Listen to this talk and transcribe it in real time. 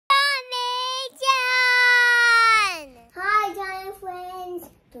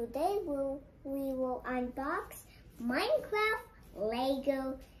today we will unbox Minecraft,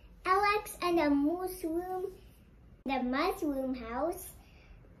 Lego, Alex and the mushroom house,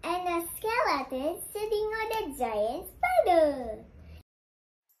 and a skeleton sitting on a giant spider.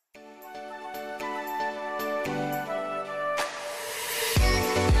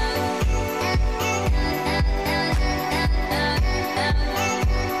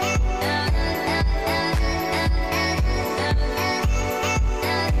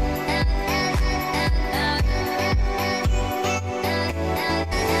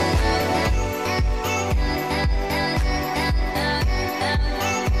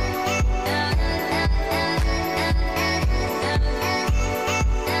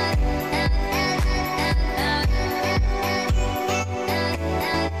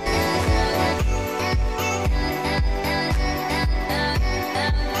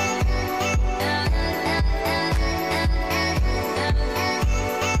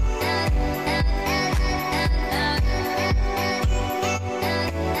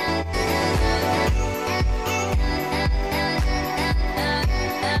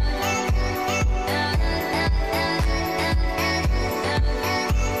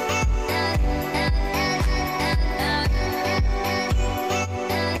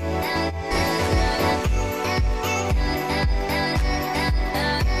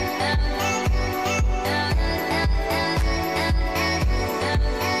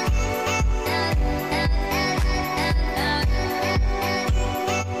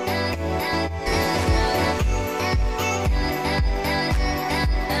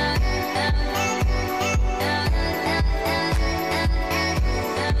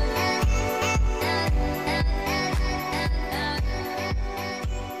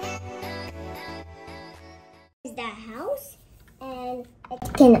 The house, and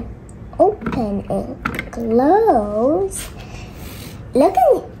it can open and close. Look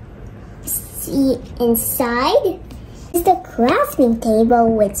and see inside. Here's the crafting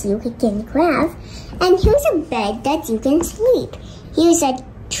table which you can craft, and here's a bed that you can sleep. Here's a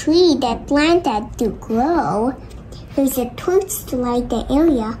tree that planted to grow. Here's a torch to light the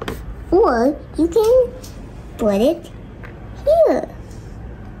area, or you can put it here.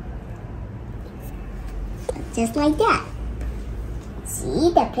 Just like that.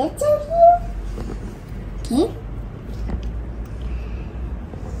 See the picture here? Okay.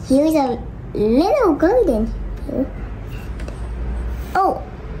 Here's a little garden here. Oh,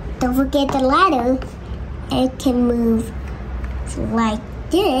 don't forget the ladder. It can move like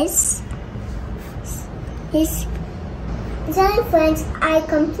this. So friends, I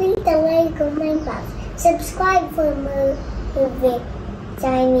complete the Lego Minecraft. Subscribe for more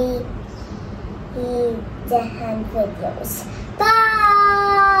tiny JEHAN videos.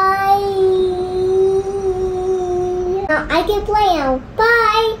 Bye! Now I can play now.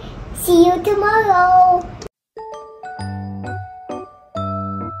 Bye! See you tomorrow!